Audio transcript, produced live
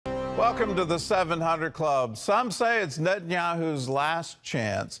Welcome to the 700 Club. Some say it's Netanyahu's last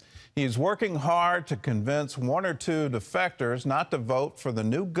chance. He's working hard to convince one or two defectors not to vote for the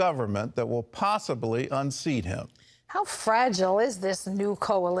new government that will possibly unseat him. How fragile is this new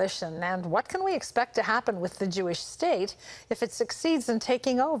coalition, and what can we expect to happen with the Jewish state if it succeeds in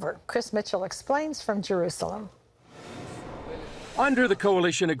taking over? Chris Mitchell explains from Jerusalem. Under the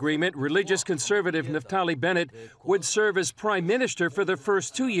coalition agreement, religious conservative Naftali Bennett would serve as prime minister for the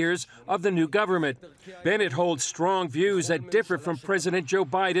first 2 years of the new government. Bennett holds strong views that differ from President Joe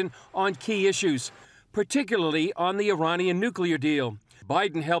Biden on key issues, particularly on the Iranian nuclear deal.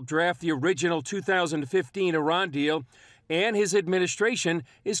 Biden helped draft the original 2015 Iran deal, and his administration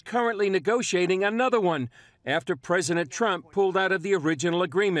is currently negotiating another one after President Trump pulled out of the original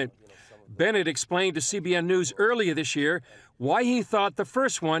agreement. Bennett explained to CBN News earlier this year why he thought the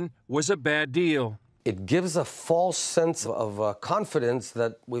first one was a bad deal. It gives a false sense of confidence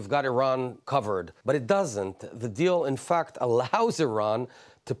that we've got Iran covered, but it doesn't. The deal, in fact, allows Iran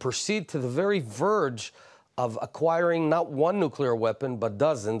to proceed to the very verge of acquiring not one nuclear weapon, but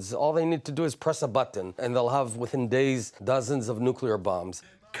dozens. All they need to do is press a button, and they'll have, within days, dozens of nuclear bombs.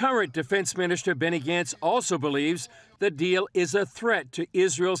 Current Defense Minister Benny Gantz also believes the deal is a threat to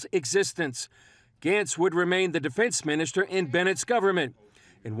Israel's existence. Gantz would remain the defense minister in Bennett's government.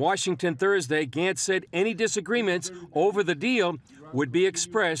 In Washington Thursday, Gantz said any disagreements over the deal would be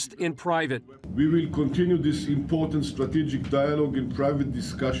expressed in private. We will continue this important strategic dialogue in private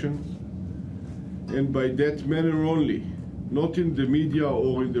discussion, and by that manner only, not in the media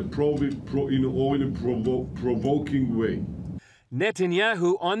or in a provoking way.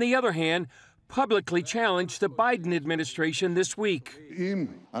 Netanyahu, on the other hand, publicly challenged the Biden administration this week.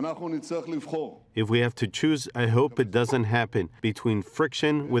 If we have to choose, I hope it doesn't happen between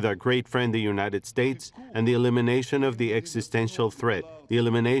friction with our great friend, the United States, and the elimination of the existential threat. The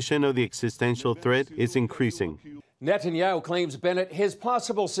elimination of the existential threat is increasing. Netanyahu claims Bennett, his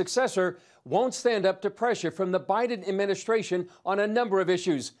possible successor, won't stand up to pressure from the Biden administration on a number of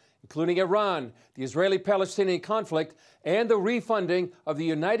issues, including Iran, the Israeli-Palestinian conflict, and the refunding of the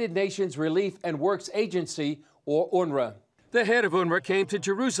United Nations Relief and Works Agency, or UNRWA. The head of UNRWA came to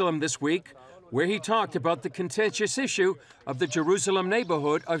Jerusalem this week, where he talked about the contentious issue of the Jerusalem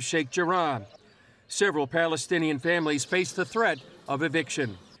neighborhood of Sheikh Jarrah. Several Palestinian families face the threat of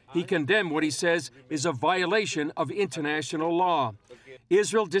eviction. He condemned what he says is a violation of international law.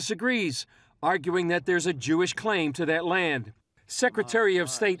 Israel disagrees, arguing that there's a Jewish claim to that land. Secretary of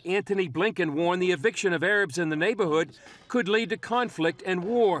State Antony Blinken warned the eviction of Arabs in the neighborhood could lead to conflict and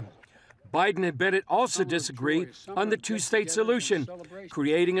war. Biden and Bennett also disagree on the two-state solution,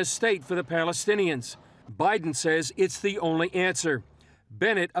 creating a state for the Palestinians. Biden says it's the only answer.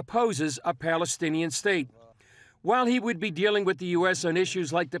 Bennett opposes a Palestinian state. While he would be dealing with the U.S. on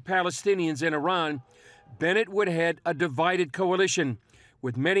issues like the Palestinians in Iran, Bennett would head a divided coalition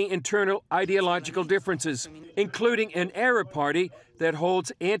with many internal ideological differences, including an Arab party that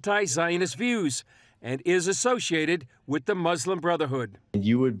holds anti-Zionist views and is associated with the Muslim Brotherhood.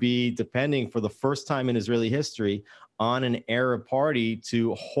 You would be depending for the first time in Israeli history on an Arab party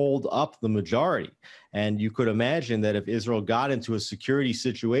to hold up the majority. And you could imagine that if Israel got into a security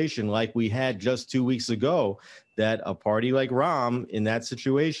situation like we had just 2 weeks ago, that a party like Ram in that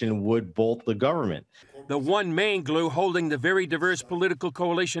situation would bolt the government. The one main glue holding the very diverse political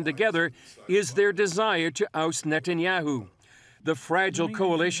coalition together is their desire to oust Netanyahu. The fragile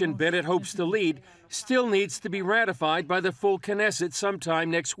coalition Bennett hopes to lead still needs to be ratified by the full Knesset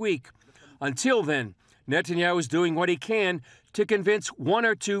sometime next week. Until then, Netanyahu is doing what he can to convince one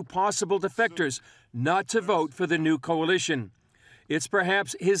or two possible defectors not to vote for the new coalition. It's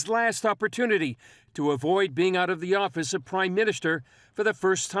perhaps his last opportunity to avoid being out of the office of prime minister for the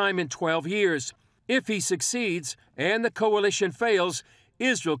first time in 12 years. If he succeeds and the coalition fails,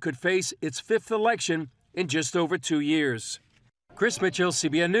 Israel could face its fifth election in just over 2 years. Chris Mitchell,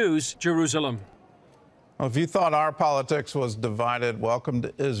 CBN News, Jerusalem. Well, if you thought our politics was divided, welcome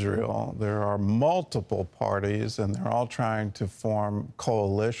to Israel. There are multiple parties, and they're all trying to form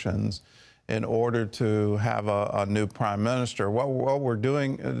coalitions in order to have a new prime minister. What we're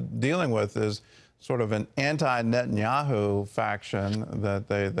dealing with is sort of an anti-Netanyahu faction that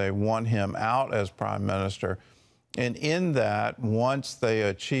they want him out as prime minister. And in that, once they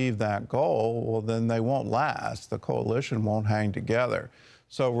achieve that goal, well, then they won't last. The coalition won't hang together.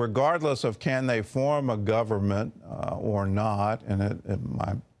 So regardless of can they form a government or not,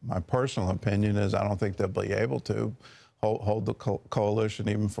 and my personal opinion is I don't think they'll be able to hold the coalition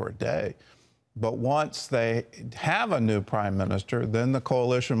even for a day. But once they have a new prime minister, then the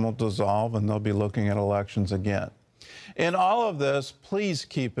coalition will dissolve and they'll be looking at elections again. In all of this, please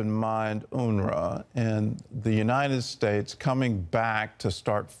keep in mind UNRWA and the United States coming back to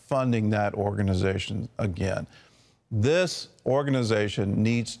start funding that organization again. This organization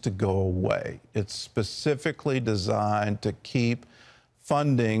needs to go away. It's specifically designed to keep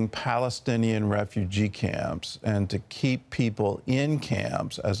funding Palestinian refugee camps and to keep people in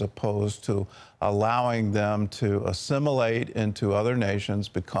camps as opposed to allowing them to assimilate into other nations,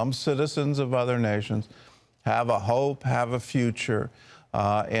 become citizens of other nations, have a hope, have a future.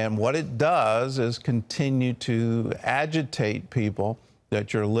 And what it does is continue to agitate people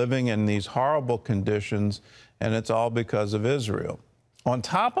that you're living in these horrible conditions, and it's all because of Israel. On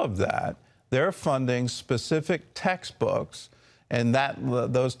top of that, they're funding specific textbooks, and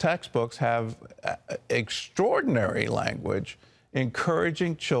those textbooks have extraordinary language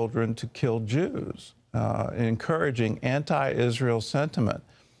encouraging children to kill Jews, encouraging anti-Israel sentiment.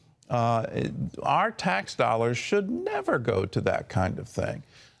 Our tax dollars should never go to that kind of thing.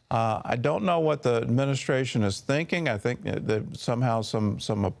 I don't know what the administration is thinking. I think that somehow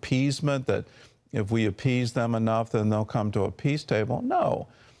some appeasement, that if we appease them enough, then they'll come to a peace table. No.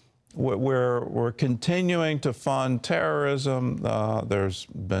 We're continuing to fund terrorism. There's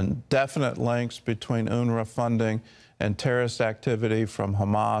been definite links between UNRWA funding and terrorist activity from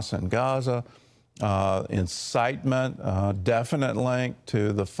Hamas and Gaza. Incitement, definite link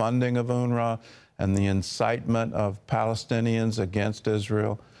to the funding of UNRWA and the incitement of Palestinians against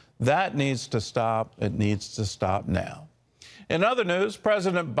Israel. That needs to stop. It needs to stop now. In other news,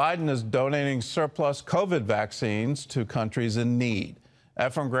 President Biden is donating surplus COVID vaccines to countries in need.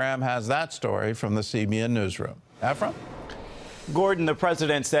 Ephraim Graham has that story from the CBN Newsroom. Ephraim? Gordon, the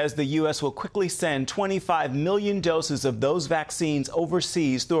president says the U.S. will quickly send 25 million doses of those vaccines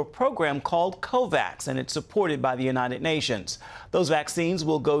overseas through a program called COVAX, and it's supported by the United Nations. Those vaccines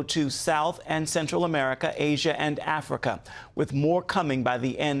will go to South and Central America, Asia, and Africa, with more coming by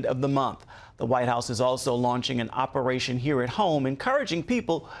the end of the month. The White House is also launching an operation here at home, encouraging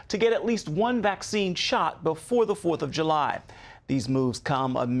people to get at least one vaccine shot before the 4th of July. These moves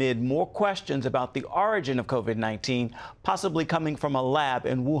come amid more questions about the origin of COVID-19, possibly coming from a lab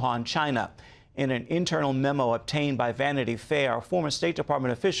in Wuhan, China. In an internal memo obtained by Vanity Fair, a former State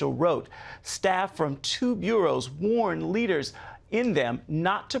Department official wrote, staff from 2 bureaus warned leaders in them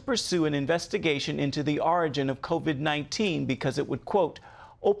not to pursue an investigation into the origin of COVID-19 because it would, quote,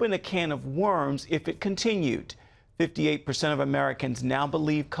 open a can of worms if it continued. 58% of Americans now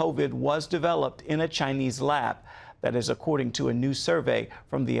believe COVID was developed in a Chinese lab. That is according to a new survey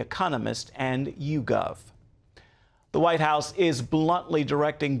from The Economist and YouGov. The White House is bluntly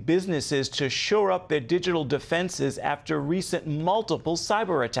directing businesses to shore up their digital defenses after recent multiple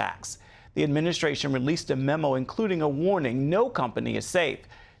cyber attacks. The administration released a memo including a warning no company is safe.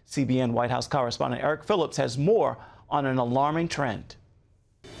 CBN White House correspondent Eric Phillips has more on an alarming trend.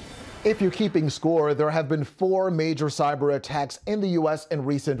 If you're keeping score, there have been 4 major cyber attacks in the U.S. in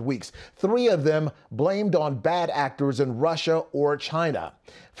recent weeks, 3 of them blamed on bad actors in Russia or China.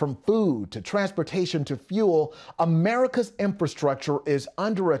 From food to transportation to fuel, America's infrastructure is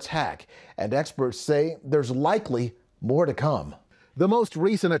under attack, and experts say there's likely more to come. The most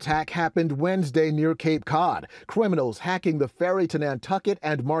recent attack happened Wednesday near Cape Cod, criminals hacking the ferry to Nantucket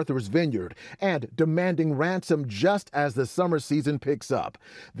and Martha's Vineyard and demanding ransom just as the summer season picks up.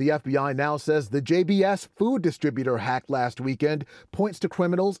 The FBI now says the JBS food distributor hack last weekend points to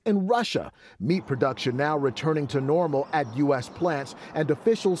criminals in Russia. Meat production now returning to normal at U.S. plants, and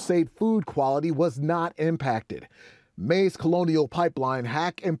officials say food quality was not impacted. May's Colonial Pipeline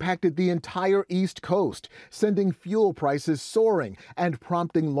hack impacted the entire East Coast, sending fuel prices soaring and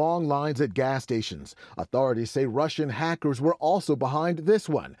prompting long lines at gas stations. Authorities say Russian hackers were also behind this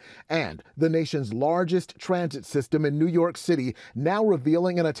one. And the nation's largest transit system in New York City now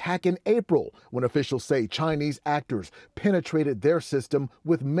revealing an attack in April, when officials say Chinese actors penetrated their system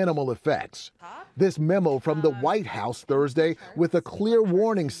with minimal effects. This memo from the White House Thursday with a clear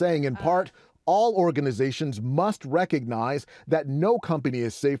warning saying, in part, all organizations must recognize that no company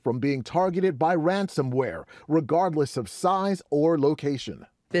is safe from being targeted by ransomware, regardless of size or location.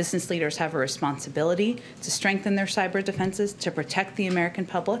 Business leaders have a responsibility to strengthen their cyber defenses to protect the American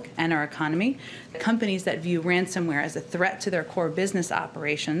public and our economy. Companies that view ransomware as a threat to their core business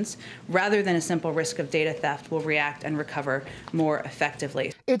operations, rather than a simple risk of data theft, will react and recover more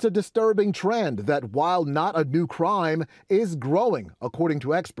effectively. It's a disturbing trend that, while not a new crime, is growing, according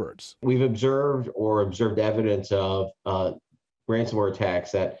to experts. We've observed evidence of ransomware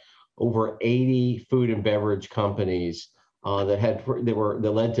attacks at over 80 food and beverage companies that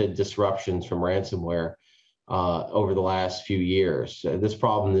led to disruptions from ransomware over the last few years. This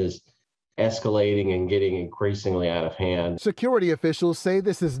problem is escalating and getting increasingly out of hand. Security officials say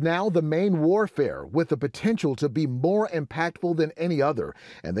this is now the main warfare, with the potential to be more impactful than any other.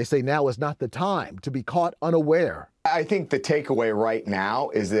 And they say now is not the time to be caught unaware. I think the takeaway right now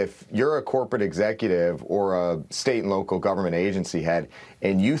is if you're a corporate executive or a state and local government agency head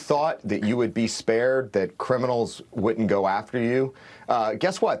and you thought that you would be spared, that criminals wouldn't go after you,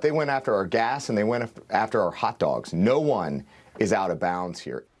 guess what? They went after our gas and they went after our hot dogs. No one is out of bounds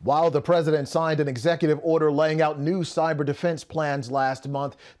here. While the president signed an executive order laying out new cyber defense plans last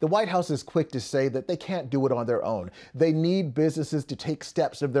month, the White House is quick to say that they can't do it on their own. They need businesses to take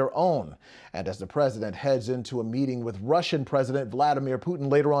steps of their own. And as the president heads into a meeting with Russian President Vladimir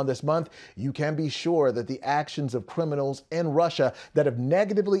Putin later on this month, you can be sure that the actions of criminals in Russia that have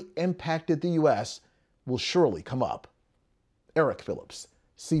negatively impacted the U.S. will surely come up. Eric Phillips,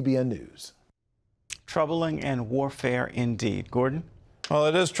 CBN News. Troubling and warfare indeed. Gordon? Well,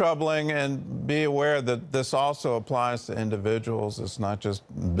 it is troubling, and be aware that this also applies to individuals. It's not just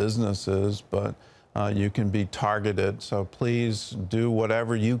businesses, but you can be targeted. So please do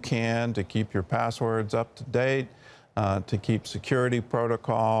whatever you can to keep your passwords up to date, to keep security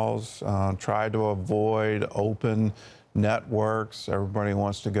protocols, try to avoid open networks. Everybody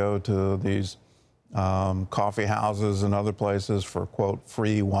wants to go to these coffee houses and other places for, quote,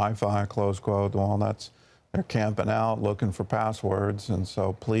 free Wi-Fi, close quote. Well, they're camping out looking for passwords, and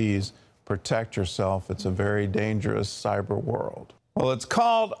so please protect yourself. It's a very dangerous cyber world. Well, it's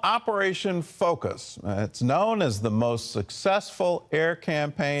called Operation Focus. It's known as the most successful air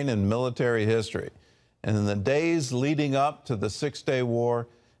campaign in military history. And in the days leading up to the Six-Day War,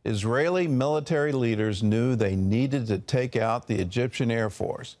 Israeli military leaders knew they needed to take out the Egyptian Air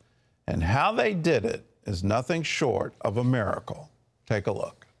Force. And how they did it is nothing short of a miracle. Take a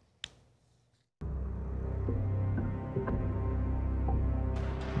look.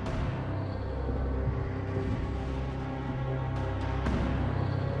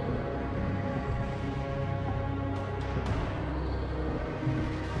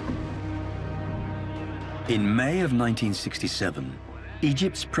 In May of 1967,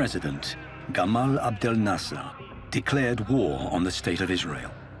 Egypt's president, Gamal Abdel Nasser, declared war on the State of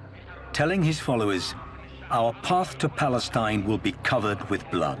Israel, telling his followers, "Our path to Palestine will be covered with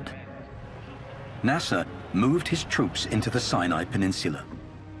blood." Nasser moved his troops into the Sinai Peninsula,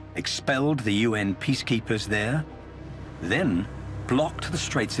 expelled the UN peacekeepers there, then blocked the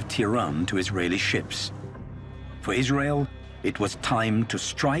Straits of Tiran to Israeli ships. For Israel, it was time to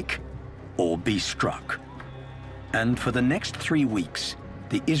strike or be struck. And for the next 3 weeks,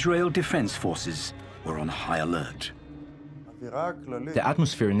 the Israel Defense Forces were on high alert. The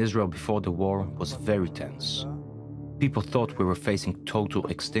atmosphere in Israel before the war was very tense. People thought we were facing total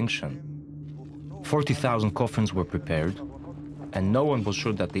extinction. 40,000 coffins were prepared, and no one was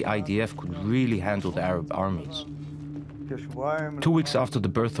sure that the IDF could really handle the Arab armies. 2 weeks after the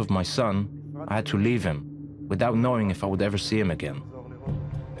birth of my son, I had to leave him, without knowing if I would ever see him again.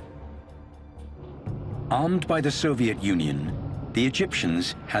 Armed by the Soviet Union, the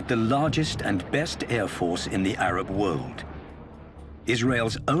Egyptians had the largest and best air force in the Arab world.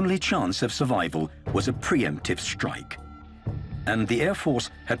 Israel's only chance of survival was a preemptive strike. And the Air Force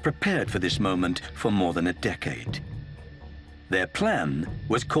had prepared for this moment for more than a decade. Their plan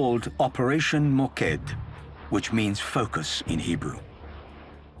was called Operation Moked, which means focus in Hebrew.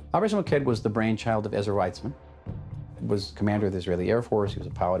 Operation Moked was the brainchild of Ezra Weizmann. He was commander of the Israeli Air Force. He was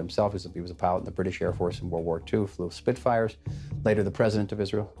a pilot himself. He was a pilot in the British Air Force in World War II, flew Spitfires, later the president of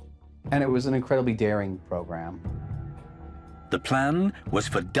Israel. And it was an incredibly daring program. The plan was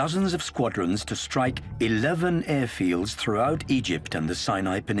for dozens of squadrons to strike 11 airfields throughout Egypt and the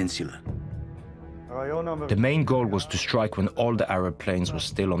Sinai Peninsula. The main goal was to strike when all the Arab planes were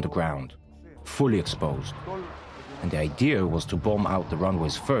still on the ground, fully exposed. And the idea was to bomb out the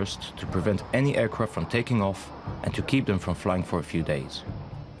runways first to prevent any aircraft from taking off and to keep them from flying for a few days.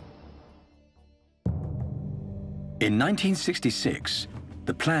 In 1966,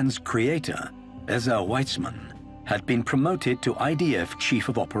 the plan's creator, Ezra Weizmann, had been promoted to IDF Chief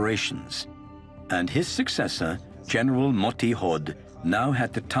of Operations, and his successor, General Moti Hod, now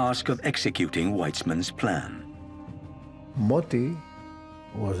had the task of executing Weizmann's plan. Moti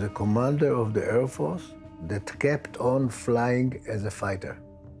was a commander of the Air Force that kept on flying as a fighter.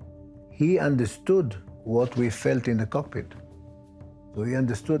 He understood what we felt in the cockpit. So he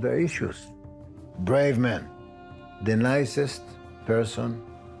understood our issues. Brave man, the nicest person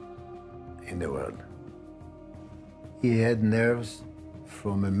in the world. He had nerves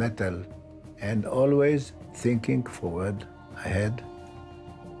from a metal and always thinking forward, ahead,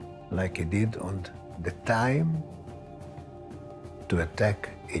 like he did on the time to attack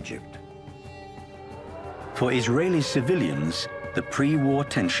Egypt. For Israeli civilians, the pre-war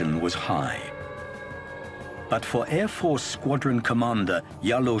tension was high. But for Air Force Squadron Commander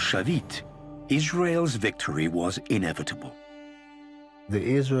Yalo Shavit, Israel's victory was inevitable. The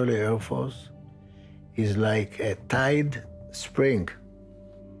Israeli Air Force is like a tide spring,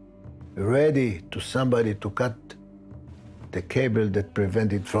 ready to somebody to cut the cable that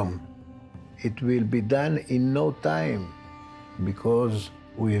prevents it from. It will be done in no time because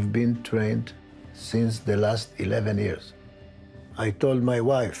we have been trained since the last 11 years. I told my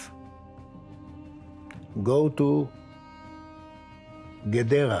wife, go to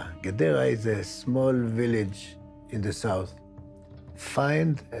Gedera. Gedera is a small village in the south.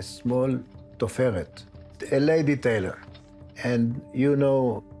 Find a small toferet, a lady tailor. And you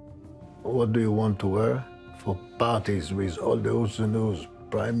know, what do you want to wear for parties with all the who's and who's,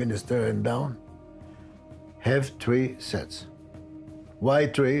 prime minister and down? Have 3 sets. Why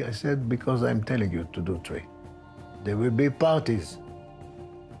 3? I said, because I'm telling you to do 3. There will be parties.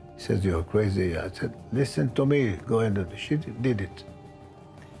 He says, you're crazy. I said, listen to me, go and do it. She did it.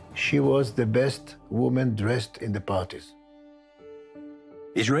 She was the best woman dressed in the parties.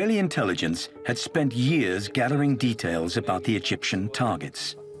 Israeli intelligence had spent years gathering details about the Egyptian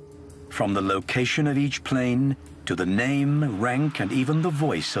targets. From the location of each plane to the name, rank, and even the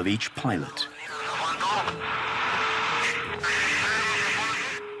voice of each pilot.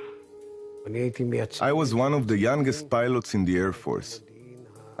 I was one of the youngest pilots in the Air Force.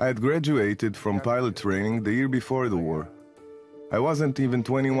 I had graduated from pilot training the year before the war. I wasn't even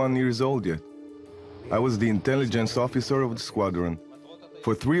 21 years old yet. I was the intelligence officer of the squadron.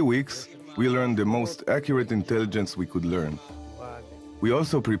 For 3 weeks, we learned the most accurate intelligence we could learn. We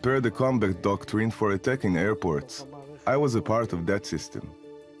also prepared the combat doctrine for attacking airports. I was a part of that system.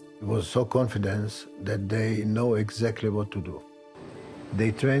 It was so confident that they know exactly what to do.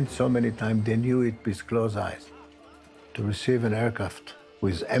 They trained so many times, they knew it with closed eyes. To receive an aircraft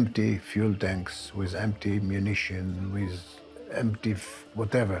with empty fuel tanks, with empty munition, with empty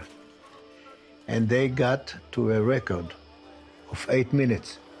whatever. And they got to a record of 8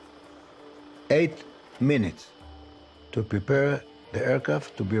 minutes. 8 minutes to prepare the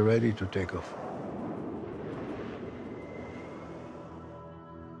aircraft to be ready to take off.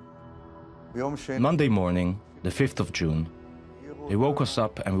 Monday morning, the 5th of June, they woke us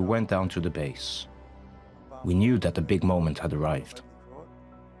up and we went down to the base. We knew that the big moment had arrived.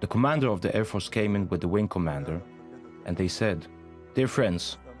 The commander of the Air Force came in with the wing commander, and they said, "Dear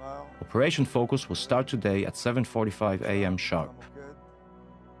friends, Operation Focus will start today at 7:45 a.m. sharp.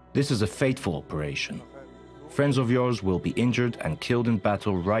 This is a fateful operation. Friends of yours will be injured and killed in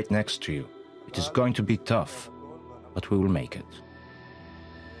battle right next to you. It is going to be tough, but we will make it."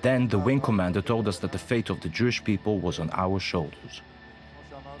 Then the wing commander told us that the fate of the Jewish people was on our shoulders.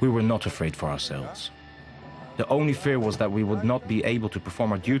 We were not afraid for ourselves. The only fear was that we would not be able to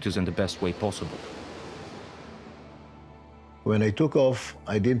perform our duties in the best way possible. When I took off,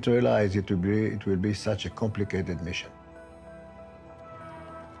 I didn't realize it will be such a complicated mission.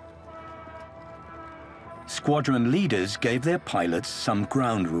 Squadron leaders gave their pilots some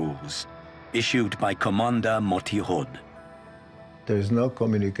ground rules, issued by Commander Moti Hod. There is no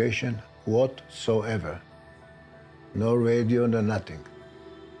communication whatsoever. No radio, no nothing.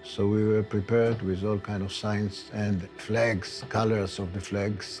 So we were prepared with all kind of signs and flags, colors of the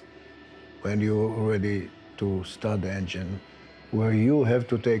flags, when you were ready to start the engine. Where you have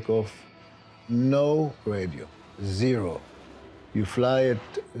to take off, no radio, 0. You fly at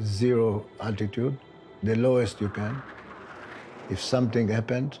 0 altitude, the lowest you can. If something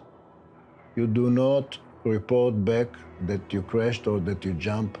happened, you do not report back that you crashed or that you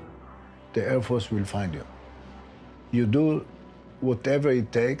jumped. The Air Force will find you. You do whatever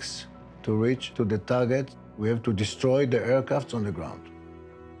it takes to reach to the target. We have to destroy the aircrafts on the ground.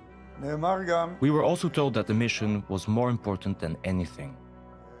 We were also told that the mission was more important than anything,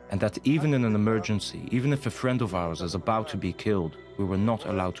 and that even in an emergency, even if a friend of ours is about to be killed, we were not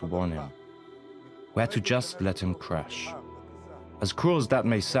allowed to warn him. We had to just let him crash. As cruel as that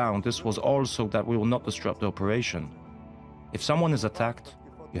may sound, this was also that we will not disrupt the operation. If someone is attacked,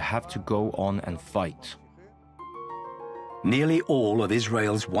 you have to go on and fight. Nearly all of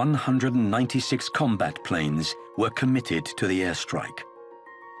Israel's 196 combat planes were committed to the airstrike.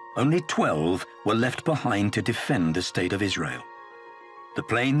 Only 12 were left behind to defend the state of Israel. The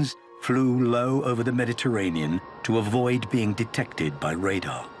planes flew low over the Mediterranean to avoid being detected by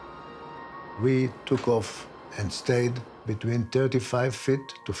radar. We took off and stayed between 35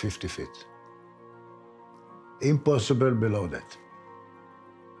 feet to 50 feet. Impossible below that.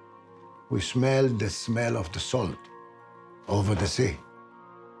 We smelled the smell of the salt over the sea.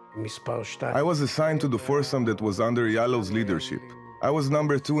 I was assigned to the foursome that was under Yallow's leadership. I was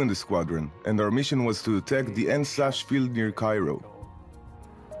number 2 in the squadron, and our mission was to attack the En-Sash field near Cairo.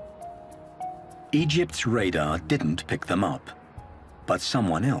 Egypt's radar didn't pick them up, but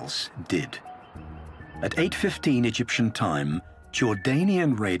someone else did. At 8:15 Egyptian time,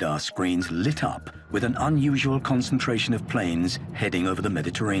 Jordanian radar screens lit up with an unusual concentration of planes heading over the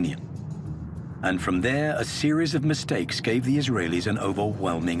Mediterranean. And from there, a series of mistakes gave the Israelis an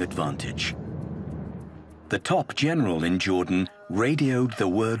overwhelming advantage. The top general in Jordan radioed the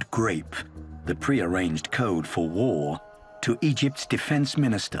word grape, the prearranged code for war, to Egypt's defense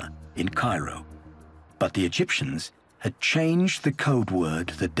minister in Cairo. But the Egyptians had changed the code word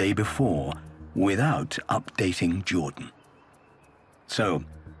the day before without updating Jordan. So,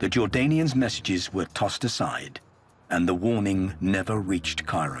 the Jordanians' messages were tossed aside, and the warning never reached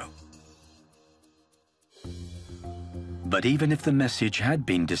Cairo. But even if the message had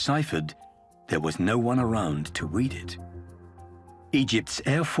been deciphered, there was no one around to read it. Egypt's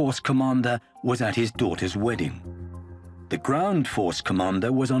Air Force commander was at his daughter's wedding. The ground force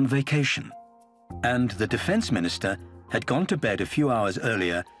commander was on vacation. And the defense minister had gone to bed a few hours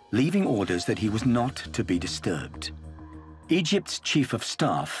earlier, leaving orders that he was not to be disturbed. Egypt's chief of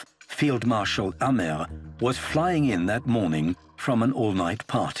staff, Field Marshal Amer, was flying in that morning from an all-night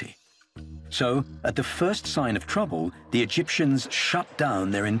party. So, at the first sign of trouble, the Egyptians shut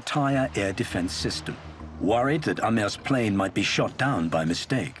down their entire air defense system, worried that Amer's plane might be shot down by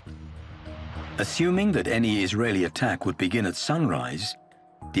mistake. Assuming that any Israeli attack would begin at sunrise,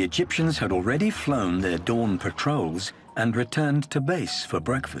 the Egyptians had already flown their dawn patrols and returned to base for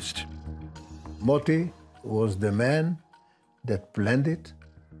breakfast. Moti was the man that planned it,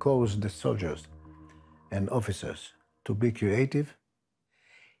 caused the soldiers and officers to be creative.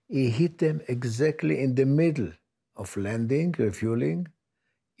 He hit them exactly in the middle of landing, refueling,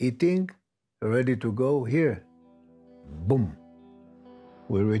 eating, ready to go. Here, boom.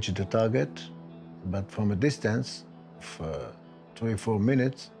 We reached the target, but from a distance of 3-4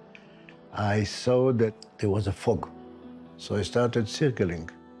 minutes, I saw that there was a fog. So I started circling,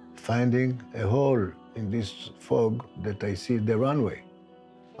 finding a hole in this fog that I see the runway.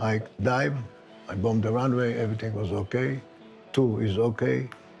 I dive, I bomb the runway, everything was okay. 2 is okay.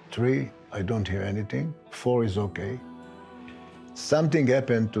 3, I don't hear anything. 4 is okay. Something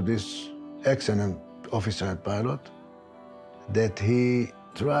happened to this excellent officer and pilot that he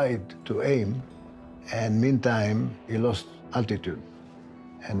tried to aim, and meantime, he lost altitude.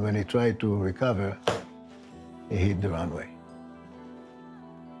 And when he tried to recover, he hit the runway.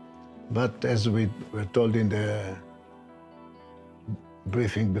 But as we were told in the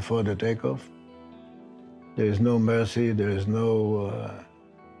briefing before the takeoff, there is no mercy, there is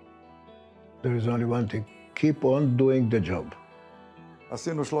only one thing: keep on doing the job.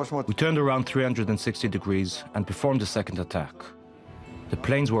 We turned around 360 degrees and performed the second attack. The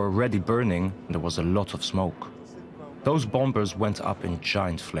planes were already burning and there was a lot of smoke. Those bombers went up in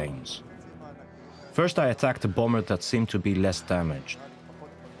giant flames. First I attacked a bomber that seemed to be less damaged.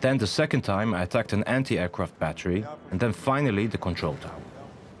 Then the second time I attacked an anti-aircraft battery, and then finally the control tower.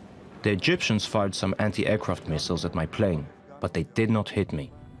 The Egyptians fired some anti-aircraft missiles at my plane, but they did not hit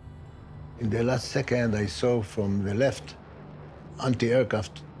me. In the last second, I saw from the left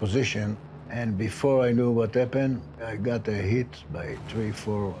anti-aircraft position, and before I knew what happened, I got a hit by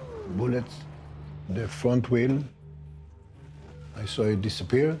 3-4 bullets. The front wheel, I saw it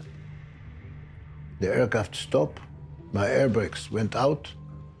disappear. The aircraft stopped. My air brakes went out,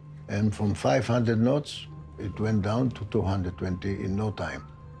 and from 500 knots, it went down to 220 in no time.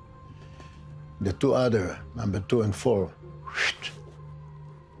 The two other, number 2 and 4,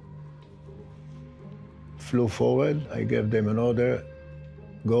 flew forward. I gave them an order: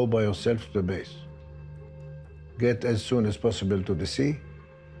 go by yourself to the base. Get as soon as possible to the sea,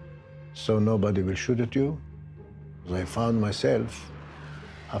 so nobody will shoot at you. I found myself,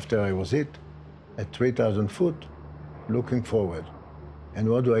 after I was hit, at 3,000 foot, looking forward. And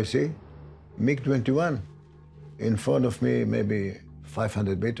what do I see? MiG-21 in front of me, maybe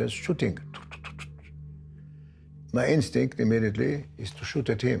 500 meters, shooting. My instinct immediately is to shoot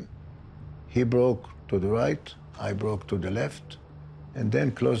at him. He broke to the right, I broke to the left, and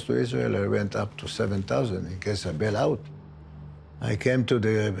then close to Israel, I went up to 7,000 in case I bail out. I came to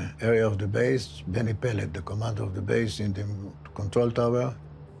the area of the base. Benny Pellet, the commander of the base, in the control tower.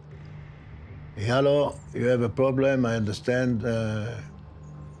 Hello, you have a problem, I understand.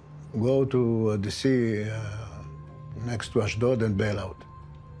 Go to the sea next to Ashdod and bail out.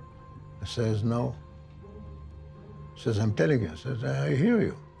 He says, no. He says, I'm telling you. I says, I hear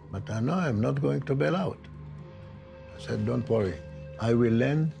you, but I know I'm not going to bail out. I said, don't worry. I will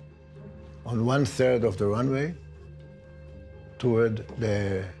land on 1/3 of the runway toward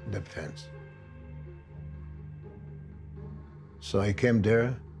the fence. So I came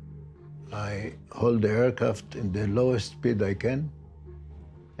there, I hold the aircraft in the lowest speed I can,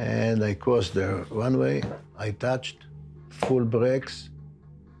 and I crossed the runway. I touched, full brakes.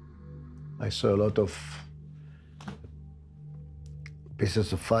 I saw a lot of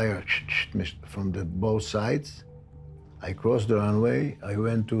pieces of fire from both sides. I crossed the runway, I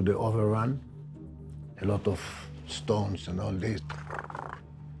went to the overrun, a lot of stones and all this,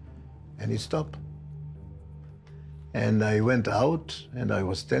 and it stopped. And I went out, and I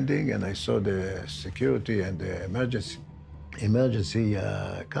was standing, and I saw the security and the emergency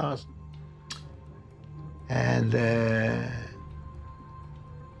cars. And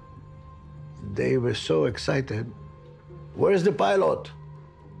they were so excited. Where's the pilot?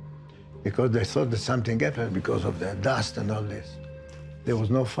 Because they thought that something happened because of the dust and all this. There was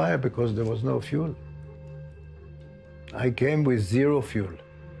no fire because there was no fuel. I came with 0 fuel.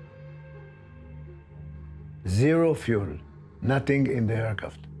 0 fuel, nothing in the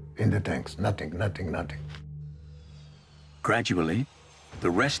aircraft, in the tanks, nothing. Gradually,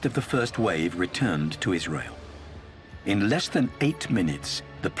 the rest of the first wave returned to Israel. In less than 8 minutes,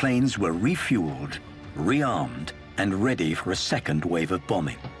 the planes were refueled, rearmed, and ready for a second wave of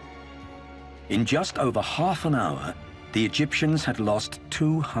bombing. In just over half an hour, the Egyptians had lost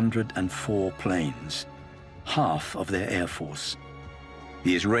 204 planes, half of their air force.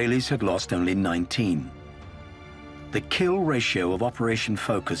 The Israelis had lost only 19. The kill ratio of Operation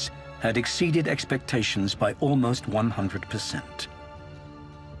Focus had exceeded expectations by almost 100%.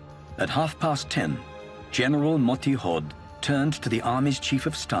 At 10:30, General Moti Hod turned to the Army's Chief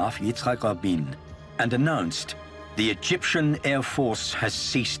of Staff, Yitzhak Rabin, and announced, "The Egyptian Air Force has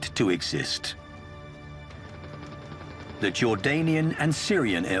ceased to exist." The Jordanian and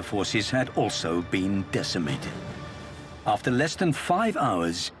Syrian air forces had also been decimated. After less than 5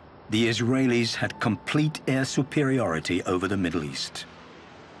 hours, the Israelis had complete air superiority over the Middle East.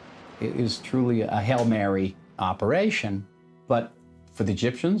 It is truly a Hail Mary operation, but for the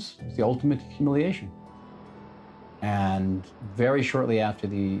Egyptians, it's the ultimate humiliation. And very shortly after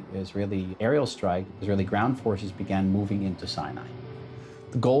the Israeli aerial strike, Israeli ground forces began moving into Sinai.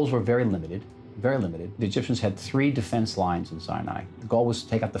 The goals were very limited. The Egyptians had 3 defense lines in Sinai. The goal was to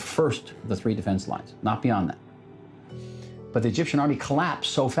take out the first of the 3 defense lines, not beyond that. But the Egyptian army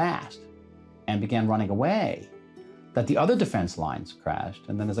collapsed so fast and began running away that the other defense lines crashed.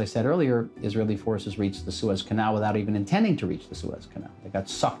 And then, as I said earlier, Israeli forces reached the Suez Canal without even intending to reach the Suez Canal. They got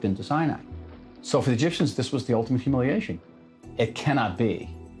sucked into Sinai. So for the Egyptians, this was the ultimate humiliation. It cannot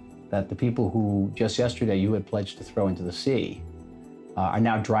be that the people who just yesterday you had pledged to throw into the sea are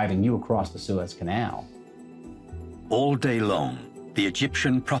now driving you across the Suez Canal. All day long, the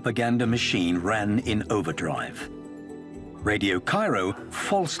Egyptian propaganda machine ran in overdrive. Radio Cairo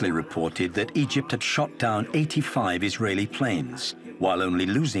falsely reported that Egypt had shot down 85 Israeli planes, while only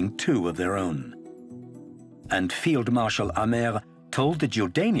losing 2 of their own. And Field Marshal Amer told the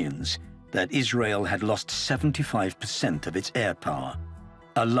Jordanians that Israel had lost 75% of its air power,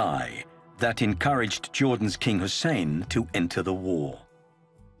 a lie that encouraged Jordan's King Hussein to enter the war.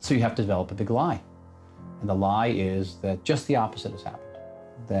 So you have to develop a big lie. And the lie is that just the opposite has happened.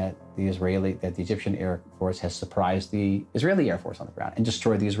 That the Egyptian Air Force has surprised the Israeli Air Force on the ground and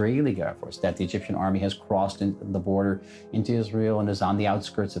destroyed the Israeli Air Force, that the Egyptian army has crossed the border into Israel and is on the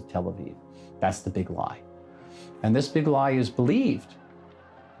outskirts of Tel Aviv. That's the big lie. And this big lie is believed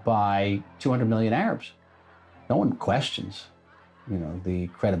by 200 million Arabs. No one questions, the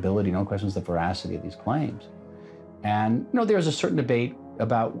credibility, no one questions the veracity of these claims. And, there's a certain debate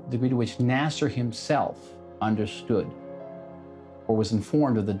about the degree to which Nasser himself understood or was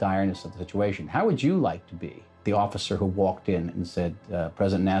informed of the direness of the situation. How would you like to be the officer who walked in and said,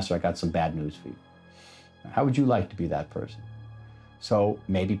 President Nasser, I got some bad news for you? How would you like to be that person? So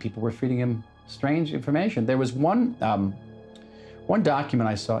maybe people were feeding him strange information. There was one document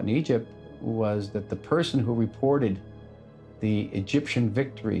I saw in Egypt was that the person who reported the Egyptian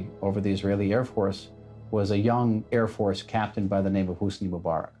victory over the Israeli Air Force was a young Air Force captain by the name of Hosni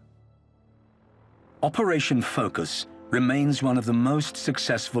Mubarak. Operation Focus remains one of the most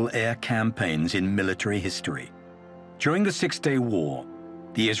successful air campaigns in military history. During the Six-Day War,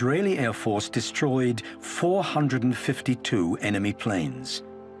 the Israeli Air Force destroyed 452 enemy planes,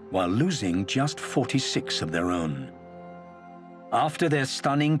 while losing just 46 of their own. After their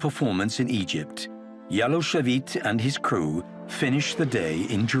stunning performance in Egypt, Yalo Shavit and his crew finished the day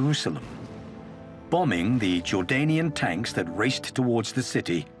in Jerusalem, bombing the Jordanian tanks that raced towards the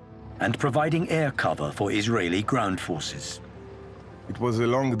city and providing air cover for Israeli ground forces. It was a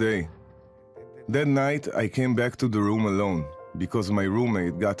long day. That night, I came back to the room alone because my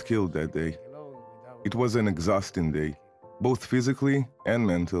roommate got killed that day. It was an exhausting day, both physically and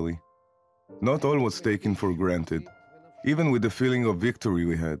mentally. Not all was taken for granted, even with the feeling of victory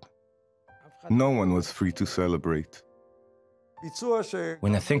we had. No one was free to celebrate.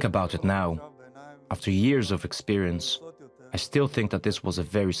 When I think about it now, after years of experience, I still think that this was a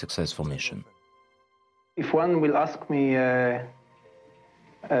very successful mission. If one will ask me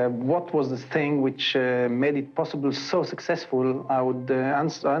what was the thing which made it possible so successful, I would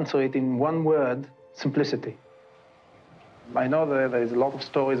answer it in one word: simplicity. I know that there is a lot of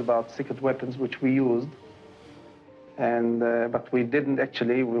stories about secret weapons which we used, but we didn't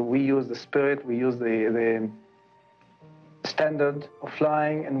actually. We used the spirit, we used the standard of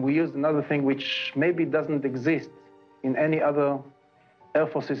flying, and we used another thing which maybe doesn't exist in any other air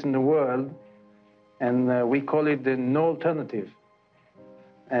forces in the world, and we call it the no alternative.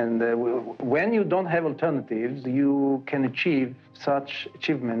 And when you don't have alternatives, you can achieve such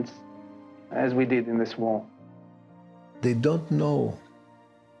achievements as we did in this war. They don't know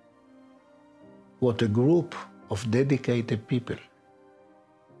what a group of dedicated people,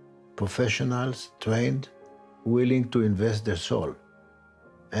 professionals, trained, willing to invest their soul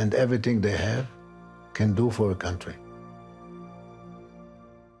and everything they have, can do for a country.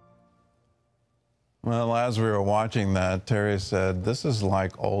 Well, as we were watching that, Terry said, this is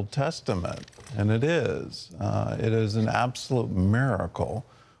like Old Testament, and it is. It is an absolute miracle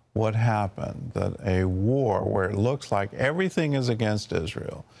what happened, that a war where it looks like everything is against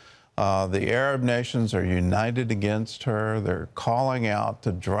Israel. The Arab nations are united against her. They're calling out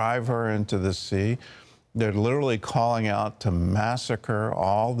to drive her into the sea. They're literally calling out to massacre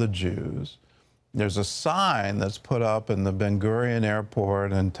all the Jews. There's a sign that's put up in the Ben Gurion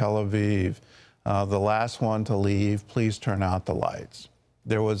airport in Tel Aviv, the last one to leave, please turn out the lights.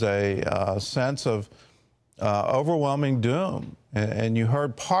 There was a sense of overwhelming doom, and you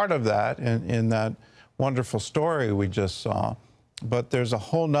heard part of that in that wonderful story we just saw. But there's a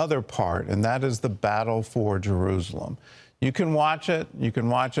whole nother part, and that is the battle for Jerusalem. You can watch it. You can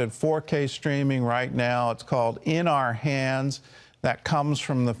watch it 4K streaming right now. It's called In Our Hands. That comes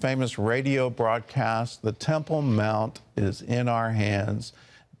from the famous radio broadcast, The Temple Mount is in Our Hands.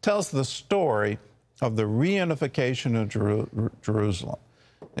 It tells the story of the reunification of Jerusalem.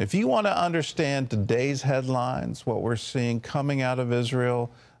 If you want to understand today's headlines, what we're seeing coming out of Israel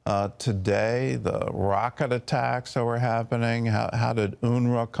today, the rocket attacks that were happening, how did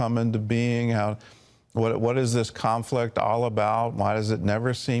UNRWA come into being, what is this conflict all about? Why does it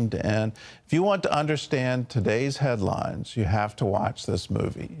never seem to end? If you want to understand today's headlines, you have to watch this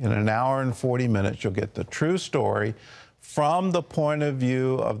movie. In an hour and 40 minutes, you'll get the true story from the point of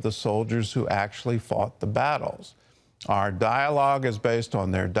view of the soldiers who actually fought the battles. Our dialogue is based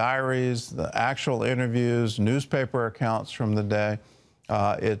on their diaries, the actual interviews, newspaper accounts from the day.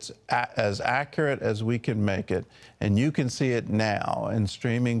 It's as accurate as we can make it, and you can see it now in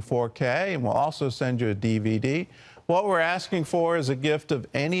streaming 4K, and we'll also send you a DVD. What we're asking for is a gift of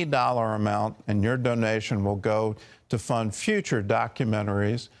any dollar amount, and your donation will go to fund future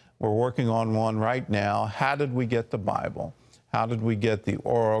documentaries. We're working on one right now. How did we get the Bible? How did we get the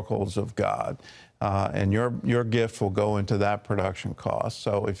oracles of God? And your gift will go into that production cost.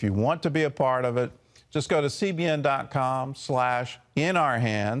 So if you want to be a part of it, just go to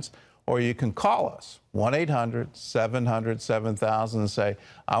cbn.com/inourhands, or you can call us, 1-800-700-7000, and say,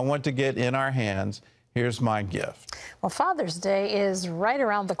 I want to get in our hands. Here's my gift. Well, Father's Day is right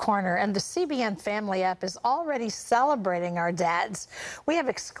around the corner, and the CBN Family app is already celebrating our dads. We have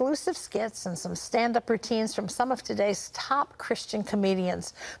exclusive skits and some stand-up routines from some of today's top Christian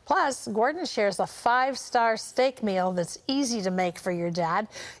comedians. Plus, Gordon shares a 5-star steak meal that's easy to make for your dad.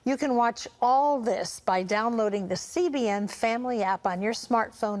 You can watch all this by downloading the CBN Family app on your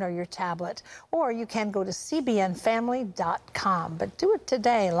smartphone or your tablet, or you can go to cbnfamily.com. But do it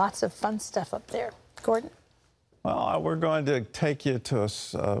today. Lots of fun stuff up there. Gordon? Well, we're going to take you to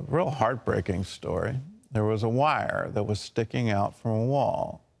a real heartbreaking story. There was a wire that was sticking out from a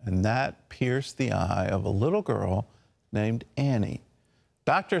wall, and that pierced the eye of a little girl named Annie.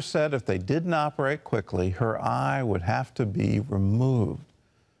 Doctors said if they didn't operate quickly, her eye would have to be removed.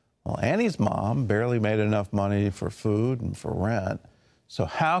 Well, Annie's mom barely made enough money for food and for rent, so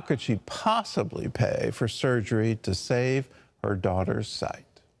how could she possibly pay for surgery to save her daughter's sight?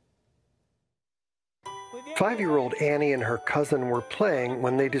 5-year-old Annie and her cousin were playing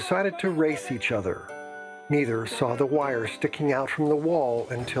when they decided to race each other. Neither saw the wire sticking out from the wall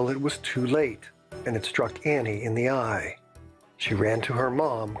until it was too late, and it struck Annie in the eye. She ran to her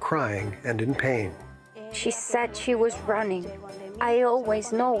mom, crying and in pain. She said she was running. I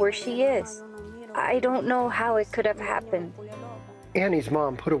always know where she is. I don't know how it could have happened. Annie's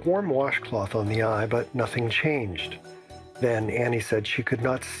mom put a warm washcloth on the eye, but nothing changed. Then Annie said she could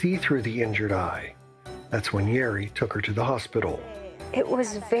not see through the injured eye. That's when Yeri took her to the hospital. It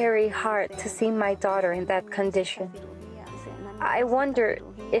was very hard to see my daughter in that condition. I wondered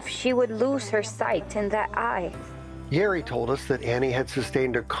if she would lose her sight in that eye. Yeri told us that Annie had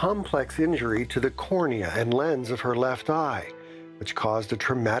sustained a complex injury to the cornea and lens of her left eye, which caused a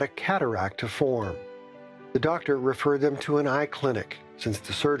traumatic cataract to form. The doctor referred them to an eye clinic, since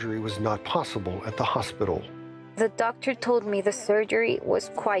the surgery was not possible at the hospital. The doctor told me the surgery was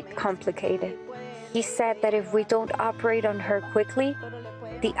quite complicated. He said that if we don't operate on her quickly,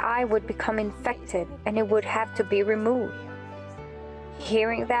 the eye would become infected and it would have to be removed.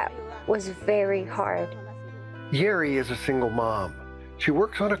 Hearing that was very hard. Yeri is a single mom. She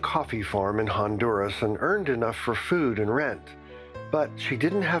works on a coffee farm in Honduras and earned enough for food and rent. But she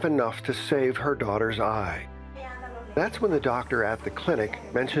didn't have enough to save her daughter's eye. That's when the doctor at the clinic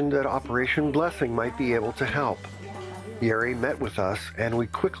mentioned that Operation Blessing might be able to help. Yeri met with us, and we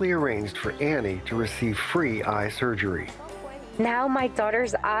quickly arranged for Annie to receive free eye surgery. Now my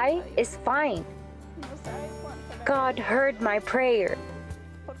daughter's eye is fine. God heard my prayer.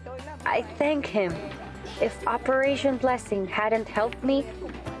 I thank Him. If Operation Blessing hadn't helped me,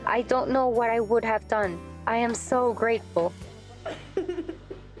 I don't know what I would have done. I am so grateful.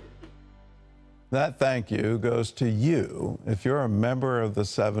 That thank you goes to you. If you're a member of the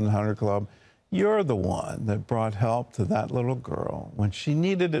 700 Club, you're the one that brought help to that little girl. When she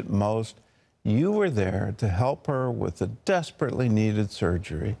needed it most, you were there to help her with the desperately needed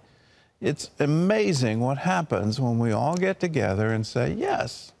surgery. It's amazing what happens when we all get together and say,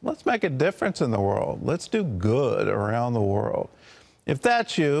 yes, let's make a difference in the world. Let's do good around the world. If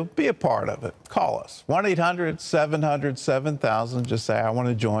that's you, be a part of it. Call us, 1-800-700-7000. Just say, I want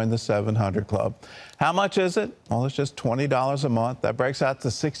to join the 700 Club. How much is it? Well, it's just $20 a month. That breaks out to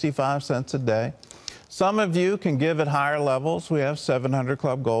 65 cents a day. Some of you can give at higher levels. We have 700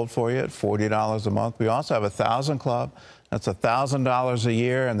 Club Gold for you at $40 a month. We also have 1,000 Club. That's $1,000 a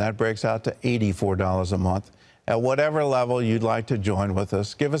year, and that breaks out to $84 a month. At whatever level you'd like to join with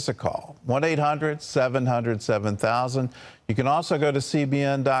us, give us a call, 1-800-700-7000. You can also go to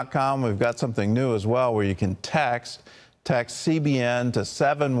CBN.com. We've got something new as well where you can text CBN to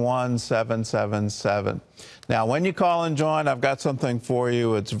 71777. Now, when you call and join, I've got something for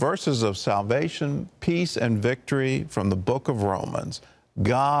you. It's verses of salvation, peace, and victory from the book of Romans.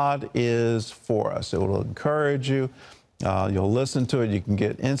 God is for us. It will encourage you. You'll listen to it. You can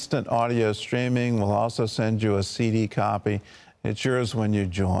get instant audio streaming. We'll also send you a CD copy. It's yours when you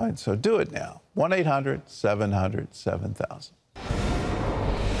join. So do it now. 1-800-700-7000.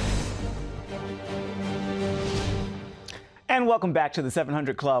 And welcome back to the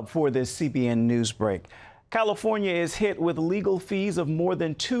 700 Club for this CBN News Break. California is hit with legal fees of more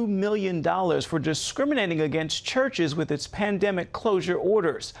than $2 million for discriminating against churches with its pandemic closure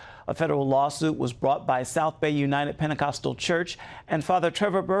orders. A federal lawsuit was brought by South Bay United Pentecostal Church and Father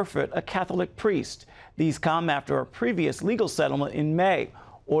Trevor Burford, a Catholic priest. These come after a previous legal settlement in May,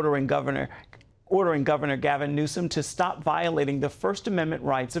 ordering Governor Gavin Newsom to stop violating the First Amendment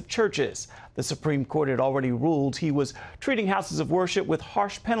rights of churches. The Supreme Court had already ruled he was treating houses of worship with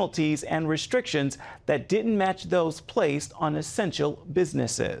harsh penalties and restrictions that didn't match those placed on essential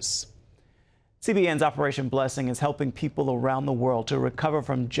businesses. CBN's Operation Blessing is helping people around the world to recover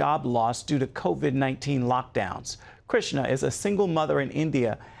from job loss due to COVID-19 lockdowns. Krishna is a single mother in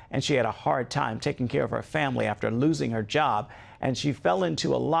India, and she had a hard time taking care of her family after losing her job, and she fell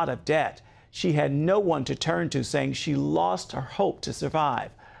into a lot of debt. She had no one to turn to, saying she lost her hope to survive.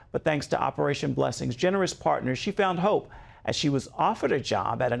 But thanks to Operation Blessing's generous partners, she found hope as she was offered a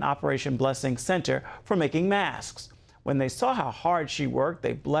job at an Operation Blessing center for making masks. When they saw how hard she worked,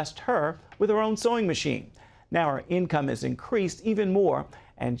 they blessed her with her own sewing machine. Now her income has increased even more,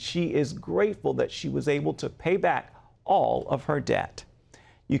 and she is grateful that she was able to pay back all of her debt.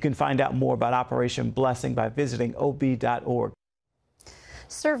 You can find out more about Operation Blessing by visiting ob.org.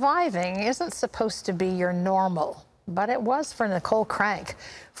 Surviving isn't supposed to be your normal, but it was for Nicole Crank.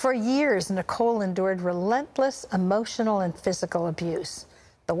 For years, Nicole endured relentless emotional and physical abuse.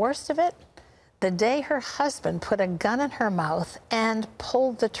 The worst of it? The day her husband put a gun in her mouth and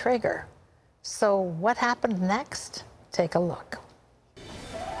pulled the trigger. So what happened next? Take a look.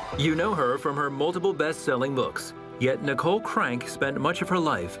 You know her from her multiple best-selling books, yet Nicole Crank spent much of her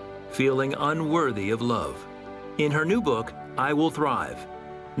life feeling unworthy of love. In her new book, I Will Thrive,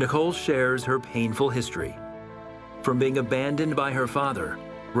 Nicole shares her painful history. From being abandoned by her father,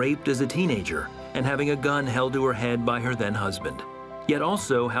 raped as a teenager, and having a gun held to her head by her then husband. yet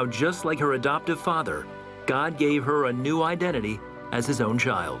also how, just like her adoptive father, God gave her a new identity as his own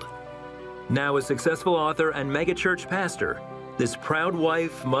child. Now a successful author and megachurch pastor, this proud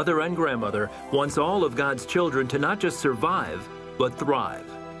wife, mother, and grandmother wants all of God's children to not just survive, but thrive.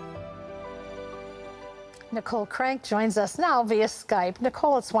 Nicole Crank joins us now via Skype.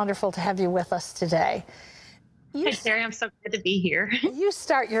 Nicole, it's wonderful to have you with us today. Hi, Terry. I'm so glad to be here. You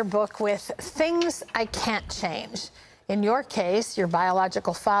start your book with things I can't change. In your case, your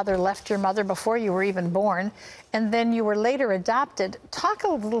biological father left your mother before you were even born, and then you were later adopted. Talk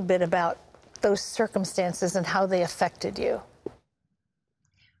a little bit about those circumstances and how they affected you.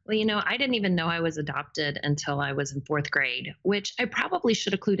 Well, you know, I didn't even know I was adopted until I was in 4th grade, which I probably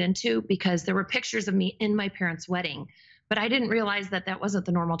should have clued into because there were pictures of me in my parents' wedding, but I didn't realize that that wasn't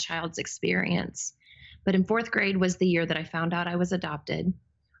the normal child's experience. But in 4th grade was the year that I found out I was adopted.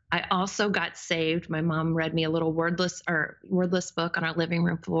 I also got saved. My mom read me a little wordless book on our living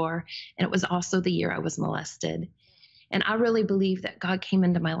room floor, and it was also the year I was molested. And I really believe that God came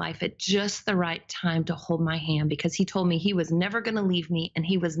into my life at just the right time to hold my hand, because he told me he was never going to leave me and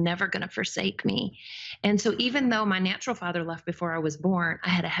he was never going to forsake me. And so even though my natural father left before I was born, I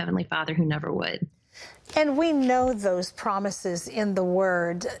had a heavenly father who never would. And we know those promises in the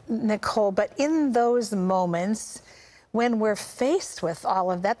Word, Nicole, but in those moments when we're faced with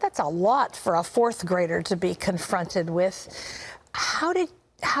all of that, that's a lot for a 4th grader to be confronted with. How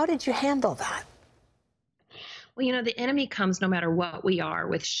did you handle that? Well, you know, the enemy comes no matter what we are,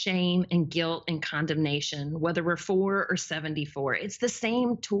 with shame and guilt and condemnation, whether we're 4 or 74. It's the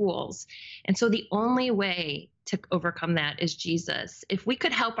same tools. And so the only way to overcome that is Jesus. If we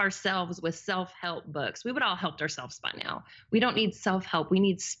could help ourselves with self-help books, we would all help ourselves by now. We don't need self-help. We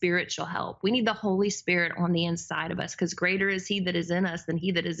need spiritual help. We need the Holy Spirit on the inside of us, because greater is he that is in us than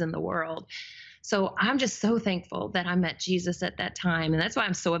he that is in the world. So I'm just so thankful that I met Jesus at that time. And that's why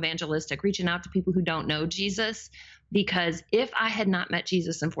I'm so evangelistic, reaching out to people who don't know Jesus, because if I had not met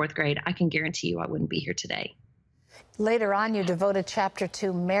Jesus in 4th grade, I can guarantee you I wouldn't be here today. Later on, you devote a chapter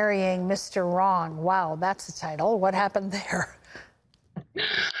to marrying Mr. Wrong. Wow, that's a title. What happened there?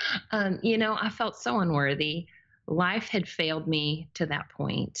 You know, I felt so unworthy. Life had failed me to that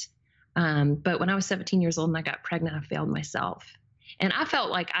point. But when I was 17 years old and I got pregnant, I failed myself. And I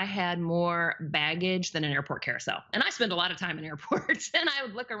felt like I had more baggage than an airport carousel. And I spend a lot of time in airports. And I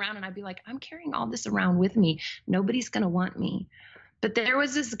would look around and I'd be like, I'm carrying all this around with me. Nobody's going to want me. But there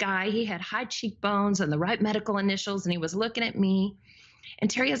was this guy, he had high cheekbones and the right medical initials, and he was looking at me.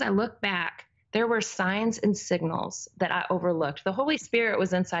 And Terry, as I look back, there were signs and signals that I overlooked. The Holy Spirit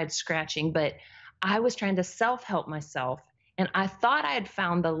was inside scratching, but I was trying to self-help myself. And I thought I had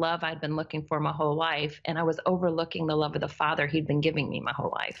found the love I'd been looking for my whole life, and I was overlooking the love of the Father he'd been giving me my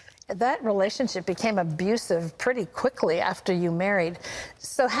whole life. That relationship became abusive pretty quickly after you married.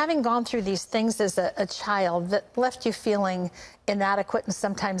 So having gone through these things as a child that left you feeling inadequate and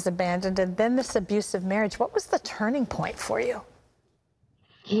sometimes abandoned, and then this abusive marriage, what was the turning point for you?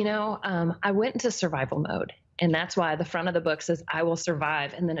 You know, I went into survival mode. And that's why the front of the book says, I will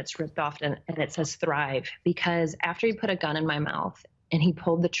survive. And then it's ripped off and it says thrive. Because after he put a gun in my mouth and he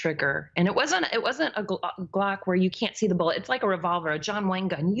pulled the trigger, and it wasn't a Glock where you can't see the bullet. It's like a revolver, a John Wayne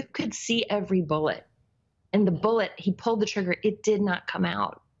gun. You could see every bullet. And the bullet, he pulled the trigger, it did not come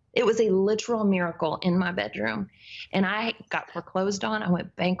out. It was a literal miracle in my bedroom. And I got foreclosed on. I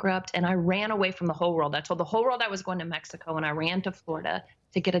went bankrupt and I ran away from the whole world. I told the whole world I was going to Mexico, and I ran to Florida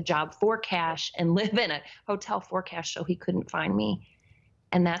to get a job for cash and live in a hotel for cash so he couldn't find me.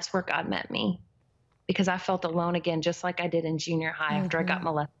 And that's where God met me, because I felt alone again, just like I did in junior high after I got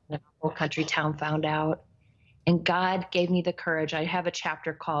molested and the whole country town found out. And God gave me the courage. I have a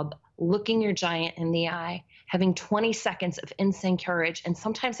chapter called Looking Your Giant in the Eye, having 20 seconds of insane courage. And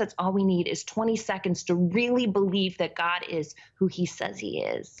sometimes that's all we need, is 20 seconds to really believe that God is who he says he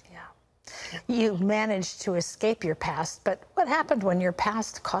is. Yeah. You managed to escape your past, but what happened when your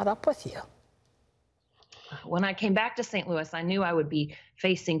past caught up with you? When I came back to St. Louis, I knew I would be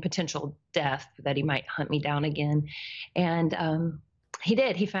facing potential death, that he might hunt me down again. And he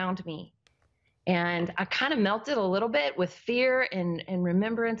did. He found me. And I kind of melted a little bit with fear and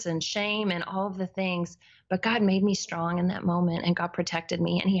remembrance and shame and all of the things. But God made me strong in that moment, and God protected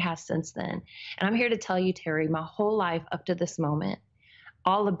me, and he has since then. And I'm here to tell you, Terry, my whole life up to this moment,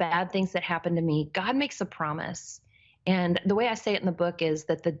 all the bad things that happened to me, God makes a promise. And the way I say it in the book is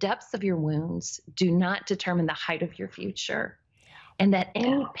that the depths of your wounds do not determine the height of your future. And that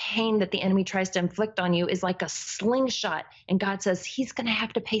any pain that the enemy tries to inflict on you is like a slingshot. And God says he's going to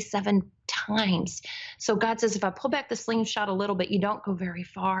have to pay 7 times. So God says, if I pull back the slingshot a little bit, you don't go very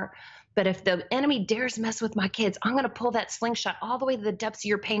far. But if the enemy dares mess with my kids, I'm going to pull that slingshot all the way to the depths of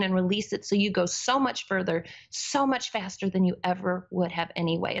your pain and release it so you go so much further, so much faster than you ever would have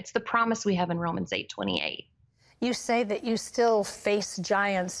anyway. It's the promise we have in Romans 8:28. You say that you still face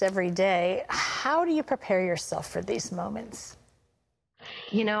giants every day. How do you prepare yourself for these moments?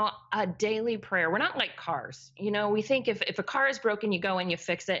 You know, a daily prayer. We're not like cars. You know, we think if a car is broken, you go and you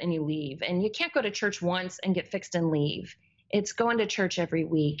fix it and you leave. And you can't go to church once and get fixed and leave. It's going to church every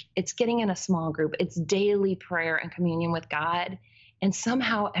week. It's getting in a small group. It's daily prayer and communion with God. And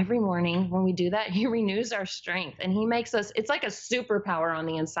somehow every morning when we do that, he renews our strength and he makes us, it's like a superpower on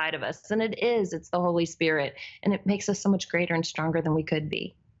the inside of us. And it is, it's the Holy Spirit. And it makes us so much greater and stronger than we could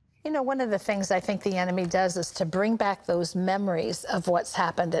be. You know, one of the things I think the enemy does is to bring back those memories of what's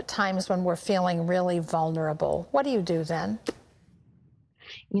happened at times when we're feeling really vulnerable. What do you do then?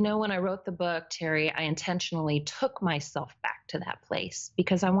 You know, when I wrote the book, Terry, I intentionally took myself back to that place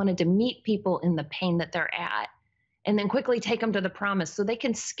because I wanted to meet people in the pain that they're at and then quickly take them to the promise so they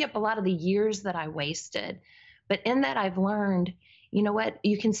can skip a lot of the years that I wasted. But in that, I've learned, you know what,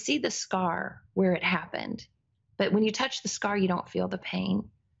 you can see the scar where it happened. But when you touch the scar, you don't feel the pain.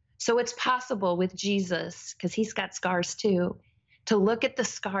 So it's possible with Jesus, because he's got scars too, to look at the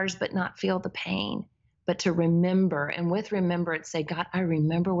scars but not feel the pain, but to remember, and with remembrance say, God, I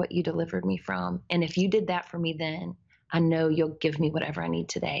remember what you delivered me from. And if you did that for me then, I know you'll give me whatever I need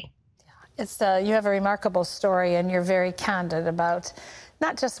today. It's you have a remarkable story, and you're very candid about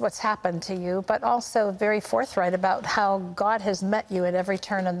not just what's happened to you, but also very forthright about how God has met you at every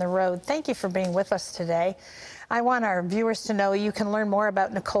turn in the road. Thank you for being with us today. I want our viewers to know you can learn more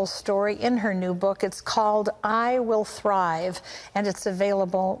about Nicole's story in her new book. It's called I Will Thrive, and it's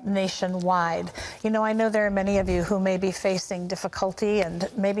available nationwide. You know, I know there are many of you who may be facing difficulty and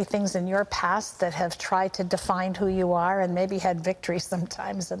maybe things in your past that have tried to define who you are and maybe had victory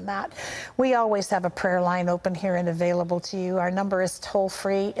sometimes in that. We always have a prayer line open here and available to you. Our number is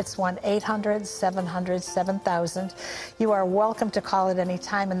toll-free. It's 1-800-700-7000. You are welcome to call at any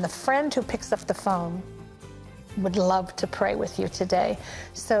time, and the friend who picks up the phone would love to pray with you today.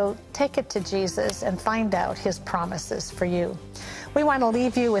 So take it to Jesus and find out his promises for you. We want to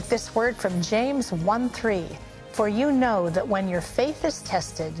leave you with this word from James 1:3. For you know that when your faith is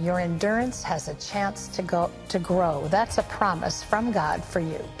tested, your endurance has a chance to grow. That's a promise from God for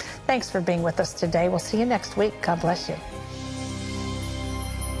you. Thanks for being with us today. We'll see you next week. God bless you.